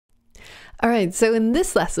All right, so in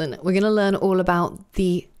this lesson, we're going to learn all about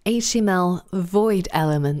the HTML void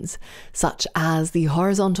elements, such as the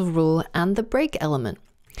horizontal rule and the break element.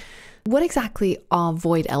 What exactly are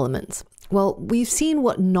void elements? Well, we've seen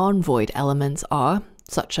what non-void elements are,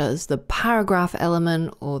 such as the paragraph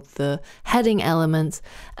element or the heading elements,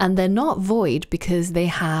 and they're not void because they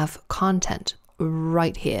have content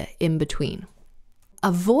right here in between.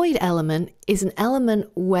 A void element is an element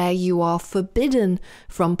where you are forbidden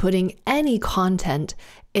from putting any content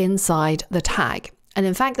inside the tag. And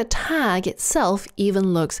in fact, the tag itself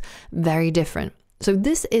even looks very different. So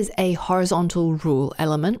this is a horizontal rule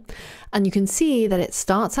element, and you can see that it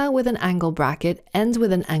starts out with an angle bracket, ends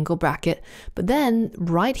with an angle bracket, but then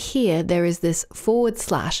right here there is this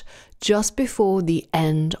 / just before the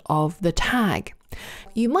end of the tag.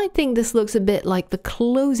 You might think this looks a bit like the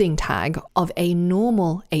closing tag of a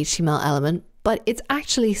normal HTML element, but it's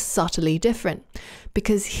actually subtly different,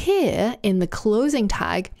 because here in the closing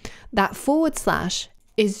tag, that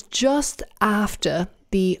 / is just after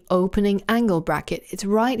the opening angle bracket. It's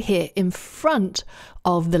right here in front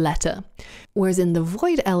of the letter. Whereas in the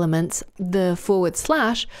void elements, the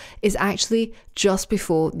 / is actually just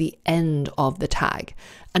before the end of the tag.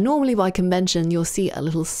 And normally by convention, you'll see a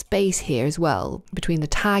little space here as well between the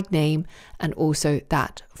tag name and also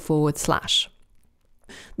that /.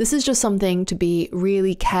 This is just something to be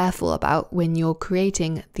really careful about when you're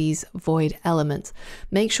creating these void elements.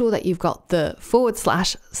 Make sure that you've got the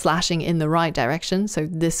 / slashing in the right direction, so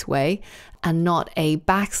this way, and not a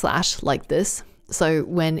backslash like this. So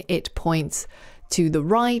when it points to the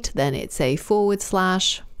right, then it's a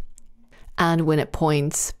 /, and when it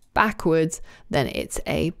points backwards, then it's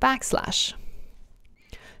a backslash.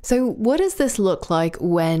 So what does this look like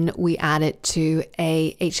when we add it to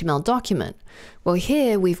a HTML document? Well,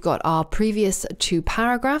 here we've got our previous 2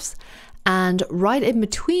 paragraphs, and right in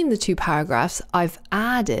between the 2 paragraphs, I've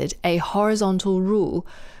added a horizontal rule,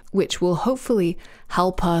 which will hopefully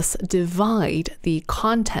help us divide the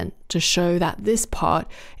content to show that this part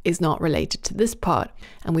is not related to this part,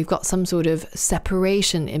 and we've got some sort of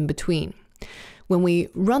separation in between. When we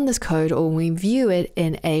run this code or when we view it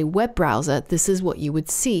in a web browser, this is what you would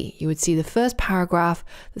see. You would see the first paragraph,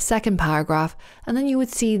 the second paragraph, and then you would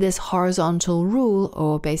see this horizontal rule,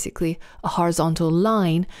 or basically a horizontal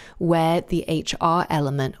line where the HR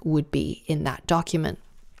element would be in that document.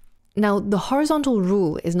 Now, the horizontal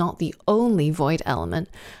rule is not the only void element.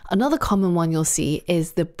 Another common one you'll see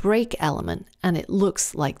is the break element, and it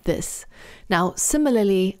looks like this. Now,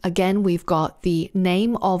 similarly, again, we've got the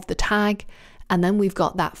name of the tag, and then we've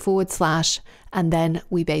got that /, and then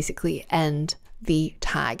we basically end the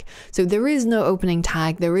tag. So there is no opening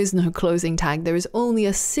tag, there is no closing tag, there is only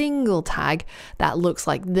a single tag that looks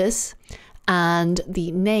like this, and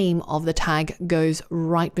the name of the tag goes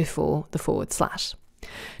right before the /.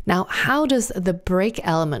 Now, how does the break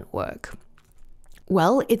element work?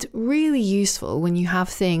 Well, it's really useful when you have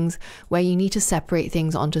things where you need to separate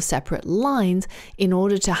things onto separate lines in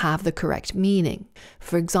order to have the correct meaning.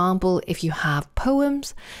 For example, if you have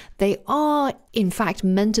poems, they are in fact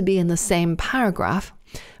meant to be in the same paragraph,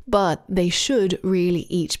 but they should really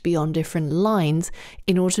each be on different lines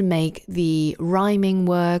in order to make the rhyming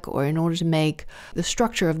work, or in order to make the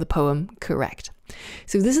structure of the poem correct.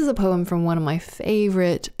 So this is a poem from one of my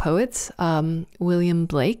favorite poets, William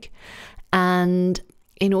Blake. And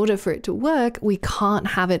in order for it to work, we can't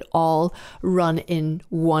have it all run in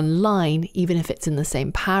one line, even if it's in the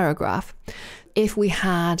same paragraph. If we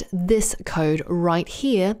had this code right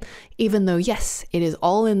here, even though, yes, it is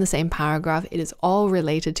all in the same paragraph, it is all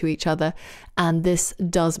related to each other, and this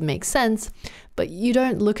does make sense, but you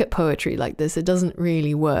don't look at poetry like this. It doesn't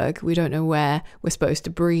really work. We don't know where we're supposed to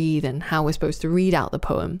breathe and how we're supposed to read out the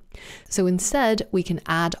poem. So instead, we can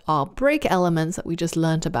add our break elements that we just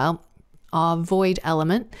learned about. Our void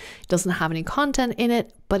element doesn't have any content in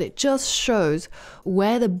it, but it just shows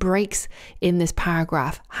where the breaks in this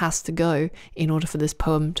paragraph has to go in order for this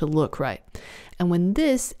poem to look right. And when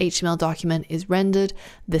this HTML document is rendered,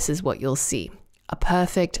 this is what you'll see. A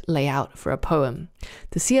perfect layout for a poem.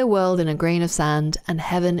 To see a world in a grain of sand and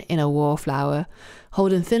heaven in a wallflower,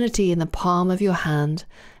 hold infinity in the palm of your hand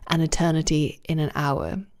and eternity in an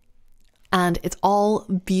hour. And it's all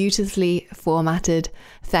beautifully formatted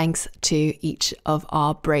thanks to each of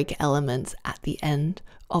our break elements at the end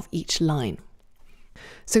of each line.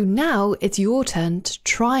 So now it's your turn to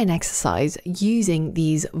try an exercise using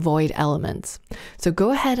these void elements. So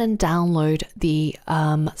go ahead and download the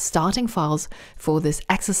starting files for this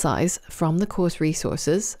exercise from the course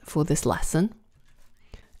resources for this lesson.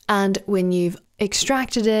 And when you've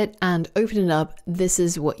extracted it and opened it up, this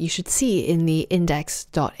is what you should see in the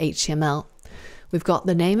index.html. We've got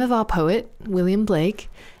the name of our poet, William Blake,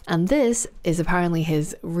 and this is apparently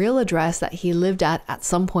his real address that he lived at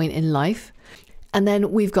some point in life. And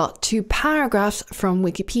then we've got 2 paragraphs from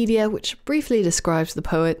Wikipedia, which briefly describes the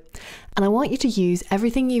poet. And I want you to use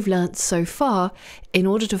everything you've learned so far in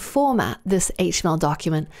order to format this HTML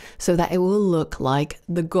document so that it will look like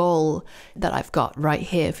the goal that I've got right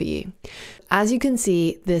here for you. As you can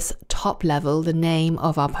see, this top level, the name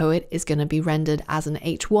of our poet, is going to be rendered as an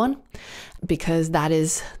H1 because that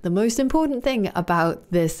is the most important thing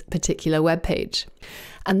about this particular web page.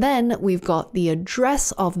 And then we've got the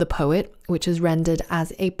address of the poet, which is rendered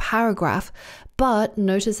as a paragraph. But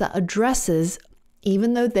notice that addresses,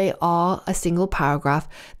 even though they are a single paragraph,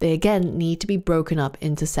 they again need to be broken up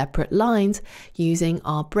into separate lines using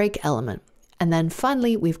our break element. And then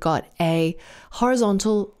finally, we've got a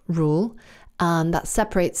horizontal rule that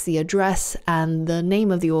separates the address and the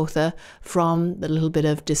name of the author from the little bit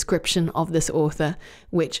of description of this author,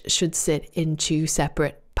 which should sit in 2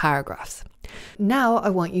 separate paragraphs. Now I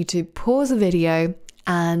want you to pause the video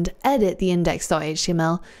and edit the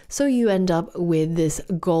index.html so you end up with this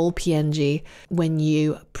goal PNG when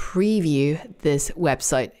you preview this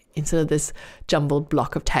website instead of this jumbled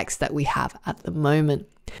block of text that we have at the moment.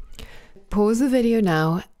 Pause the video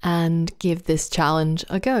now and give this challenge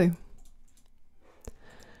a go.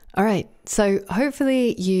 All right, so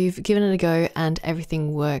hopefully you've given it a go and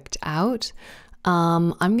everything worked out.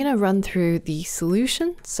 I'm going to run through the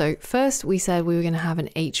solution. So first we said we were going to have an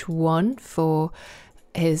H1 for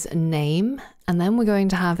his name, and then we're going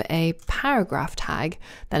to have a paragraph tag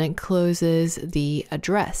that encloses the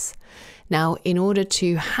address. Now, in order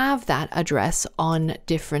to have that address on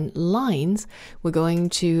different lines, we're going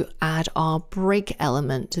to add our break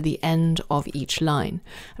element to the end of each line.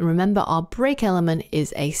 And remember, our break element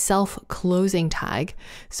is a self-closing tag,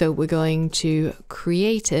 so we're going to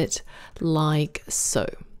create it like so.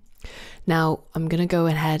 Now, I'm going to go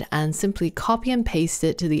ahead and simply copy and paste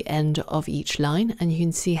it to the end of each line, and you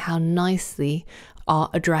can see how nicely our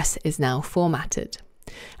address is now formatted.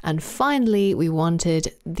 And finally, we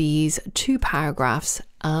wanted these 2 paragraphs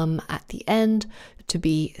at the end to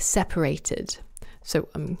be separated. So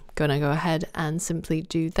I'm going to go ahead and simply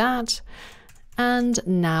do that. And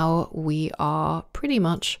now we are pretty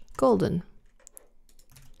much golden.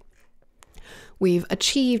 We've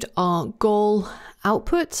achieved our goal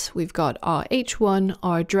output. We've got our H1,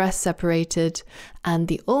 our address separated, and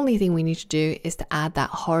the only thing we need to do is to add that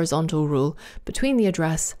horizontal rule between the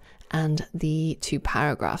address and the 2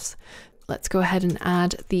 paragraphs. Let's go ahead and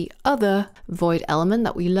add the other void element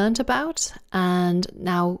that we learned about, and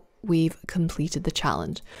now we've completed the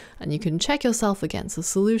challenge. And you can check yourself against the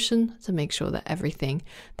solution to make sure that everything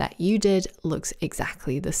that you did looks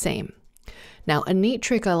exactly the same. Now, a neat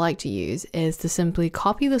trick I like to use is to simply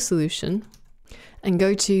copy the solution and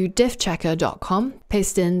go to diffchecker.com,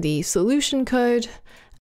 paste in the solution code,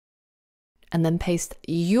 and then paste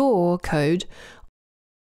your code,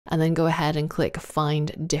 and then go ahead and click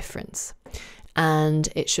Find Difference. And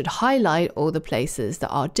it should highlight all the places that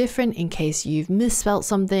are different in case you've misspelt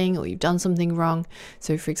something or you've done something wrong.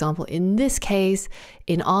 So for example, in this case,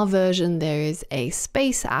 in our version, there is a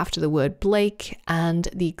space after the word Blake and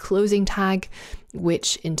the closing tag,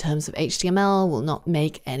 which in terms of HTML will not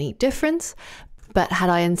make any difference. But had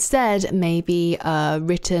I instead maybe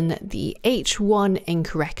written the H1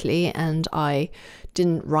 incorrectly and I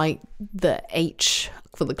didn't write the H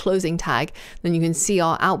for the closing tag, then you can see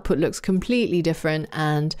our output looks completely different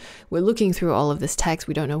and we're looking through all of this text.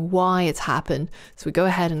 We don't know why it's happened. So we go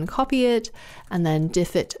ahead and copy it and then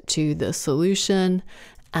diff it to the solution,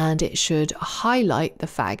 and it should highlight the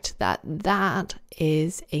fact that that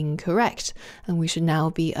is incorrect. And we should now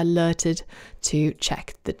be alerted to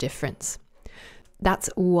check the difference. That's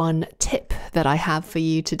one tip that I have for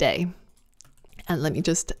you today. And let me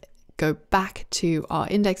just go back to our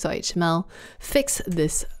index.html, fix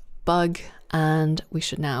this bug, and we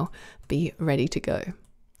should now be ready to go.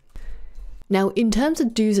 Now, in terms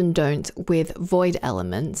of do's and don'ts with void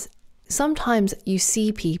elements, sometimes you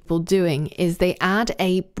see people doing is they add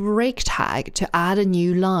a break tag to add a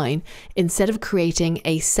new line instead of creating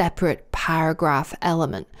a separate paragraph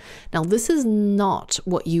element. Now, this is not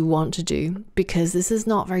what you want to do because this is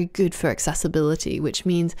not very good for accessibility, which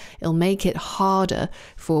means it'll make it harder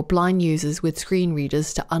for blind users with screen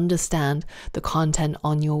readers to understand the content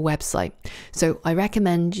on your website. So I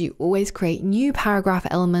recommend you always create new paragraph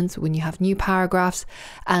elements when you have new paragraphs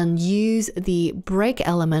and use the break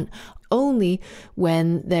element only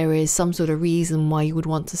when there is some sort of reason why you would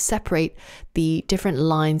want to separate the different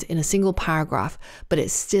lines in a single paragraph, but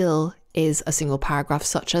it still is a single paragraph,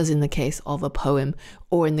 such as in the case of a poem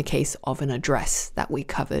or in the case of an address that we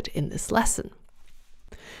covered in this lesson.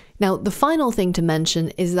 Now, the final thing to mention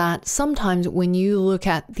is that sometimes when you look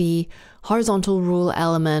at the horizontal rule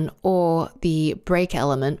element or the break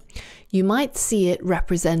element, you might see it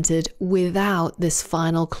represented without this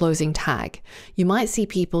final closing tag. You might see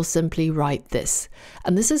people simply write this,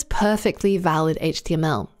 and this is perfectly valid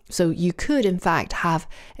HTML. So you could, in fact, have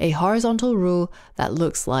a horizontal rule that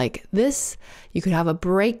looks like this. You could have a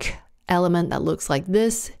break element that looks like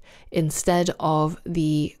this instead of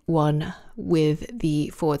the one with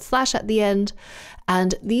the / at the end.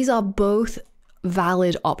 And these are both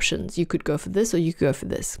valid options. You could go for this or you could go for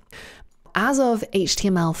this. As of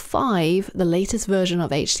HTML5, the latest version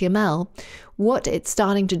of HTML, what it's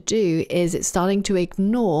starting to do is it's starting to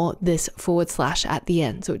ignore this / at the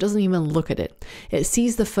end. So it doesn't even look at it. It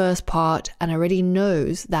sees the first part and already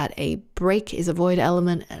knows that a break is a void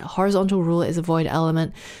element and a horizontal rule is a void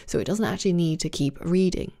element. So it doesn't actually need to keep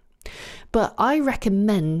reading. But I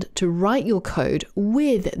recommend to write your code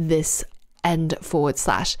with this end /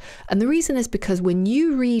 and the reason is because when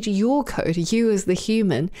you read your code, you as the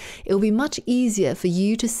human, it'll be much easier for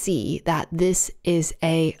you to see that this is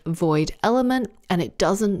a void element and it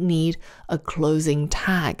doesn't need a closing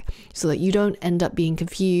tag, so that you don't end up being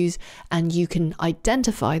confused and you can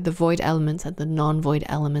identify the void elements and the non-void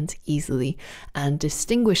elements easily and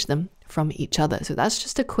distinguish them from each other. So that's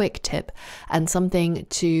just a quick tip and something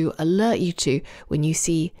to alert you to when you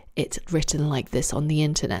see it written like this on the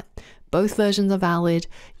internet. Both versions are valid.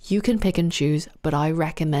 You can pick and choose, but I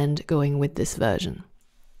recommend going with this version.